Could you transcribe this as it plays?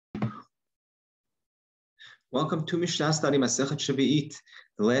Welcome to Mishna study Masechet Sheviit,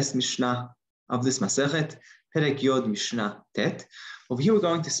 the last Mishnah of this Masechet, Perek Yod Mishnah Tet. Over here, we're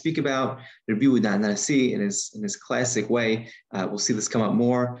going to speak about Rabbi Yehuda Nasi in his classic way. We'll see this come up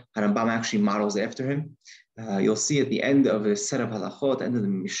more. Rambam actually models after him. You'll see at the end of a set of halachot, end of the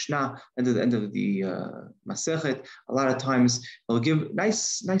Mishnah, end of the Masechet, a lot of times he'll give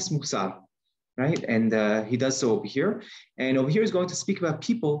nice musar, right? And he does so over here. And over here, he's going to speak about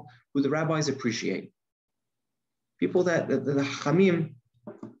people who the rabbis appreciate. People that the Chachamim,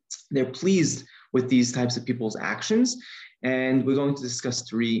 they're pleased with these types of people's actions, and we're going to discuss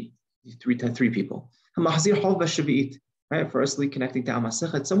three people. Right? Firstly, connecting to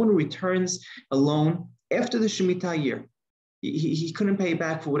Masechet, someone who returns a loan after the Shemitah year. He couldn't pay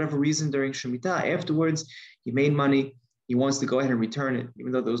back for whatever reason during Shemitah. Afterwards, he made money. He wants to go ahead and return it,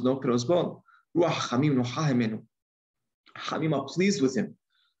 even though there was no piros bon. Chachamim are pleased with him.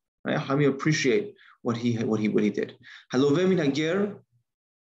 Right? Chachamim appreciate what he did. Now,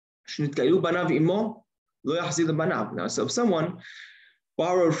 so if someone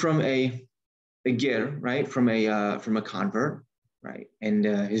borrowed from a ger, right, from a convert, right, and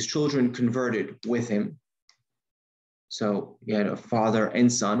his children converted with him. So he had a father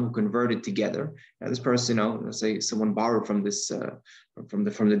and son who converted together. Now this person, let's say someone borrowed from this from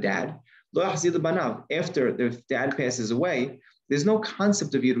the dad. After the dad passes away, there's no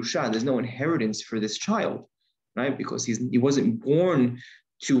concept of Yerusha. There's no inheritance for this child, right? Because he wasn't born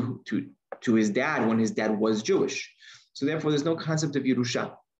to his dad when his dad was Jewish. So therefore, there's no concept of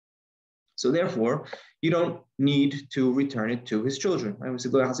Yerusha. So therefore, you don't need to return it to his children. Right? We say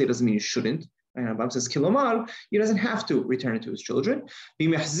it doesn't mean you shouldn't. And Rambam says Kilomar, he doesn't have to return it to his children.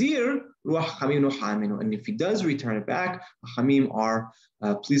 And if he does return it back, Chachamim are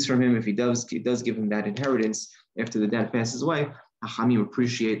pleased from him. If he does give him that inheritance after the dad passes away, Chachamim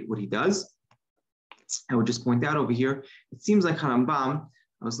appreciate what he does. I would just point out over here, it seems like Rambam,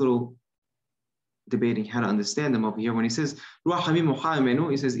 I was a little debating how to understand him over here when he says, he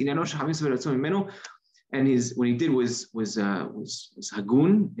says, and what he did was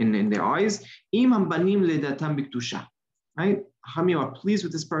hagun in their eyes. Right? Chachamim are pleased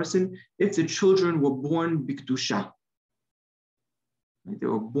with this person if the children were born biktusha. Right? They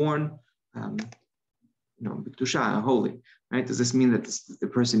were born biktusha, holy. Right? Does this mean that the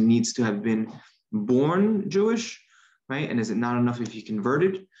person needs to have been born Jewish? Right? And is it not enough if he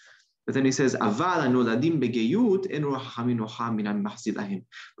converted? But then he says, but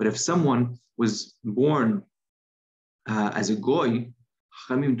if someone was born as a goy,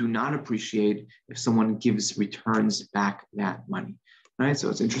 Chachamim do not appreciate if someone returns back that money. Right?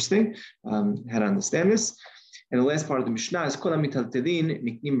 So it's interesting how to understand this. And the last part of the Mishnah is all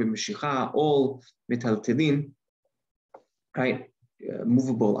mitaltelin, right?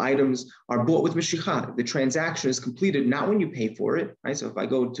 Movable items are bought with Mashiach. The transaction is completed not when you pay for it, right? So if I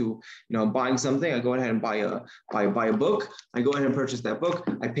go to, buying something, I go ahead and buy a book. I go ahead and purchase that book.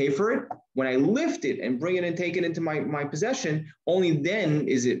 I pay for it. When I lift it and bring it and take it into my possession, only then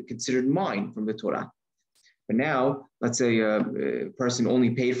is it considered mine from the Torah. But now, let's say a person only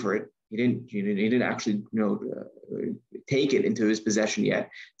paid for it. He didn't actually, take it into his possession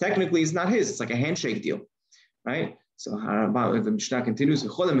yet. Technically, it's not his. It's like a handshake deal, right? So the Mishnah continues,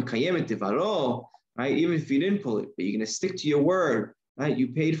 right? Even if you didn't pull it, but you're going to stick to your word, right? You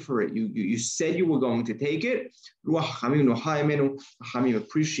paid for it. You said you were going to take it. Chachamim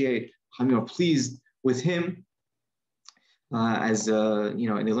appreciate, Chachamim are pleased with him. And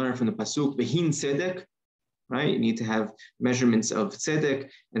they learn from the pasuk, Behin tzedek, right? You need to have measurements of tzedek,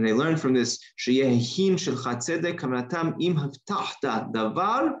 and they learn from this, Sheyehin shelcha tzedek kamratam im havtachta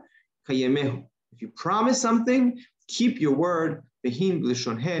davar kayemehu. If you promise something, keep your word. Behin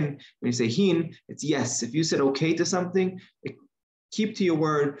b'lishon hen. When you say hin, it's yes. If you said okay to something, keep to your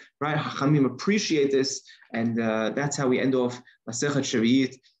word, right? Chachamim appreciate this, and that's how we end off Masechet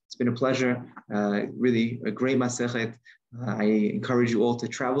Sheviit. It's been a pleasure, really a great Masechet. I encourage you all to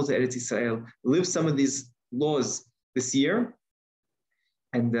travel to Eretz Yisrael, live some of these laws this year,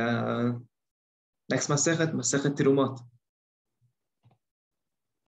 and next Masechet Terumot.